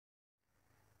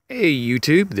Hey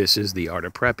YouTube, this is the Art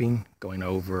of Prepping, going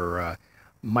over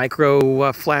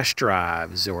micro flash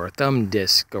drives or thumb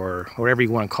disk or whatever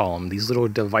you want to call them. These little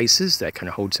devices that kind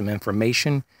of hold some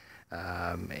information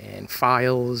and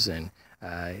files, and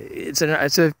it's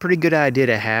a pretty good idea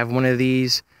to have one of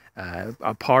these.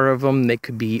 A part of them that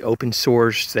could be open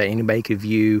source that anybody could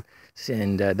view,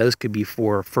 and those could be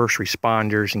for first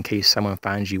responders in case someone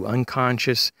finds you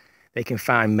unconscious. They can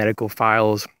find medical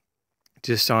files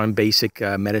just on basic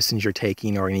medicines you're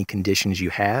taking or any conditions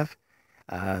you have.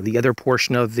 The other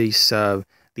portion of these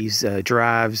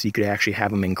drives, you could actually have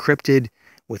them encrypted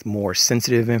with more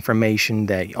sensitive information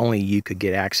that only you could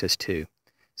get access to.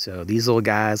 So these little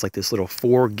guys, like this little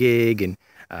 4 gig, and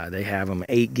they have them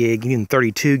 8 gig, even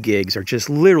 32 gigs, are just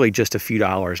literally just a few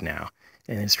dollars now.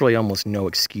 And it's really almost no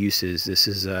excuses. This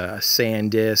is a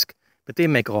SanDisk, but they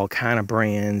make all kind of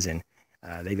brands, and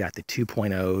they've got the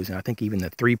 2.0s, and I think even the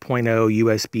 3.0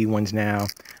 USB ones now.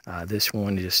 This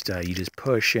one just you just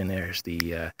push, and there's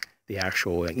the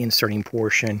actual inserting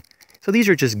portion. So these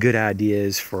are just good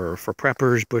ideas for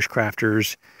preppers,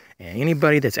 bushcrafters, and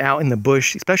anybody that's out in the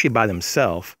bush, especially by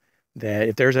themselves, that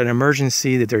if there's an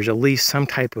emergency, that there's at least some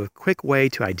type of quick way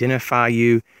to identify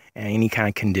you and any kind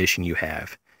of condition you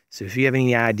have. So if you have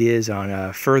any ideas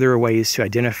on further ways to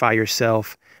identify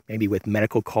yourself, maybe with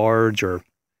medical cards or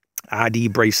ID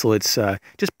bracelets,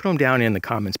 just put them down in the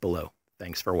comments below.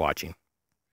 Thanks for watching.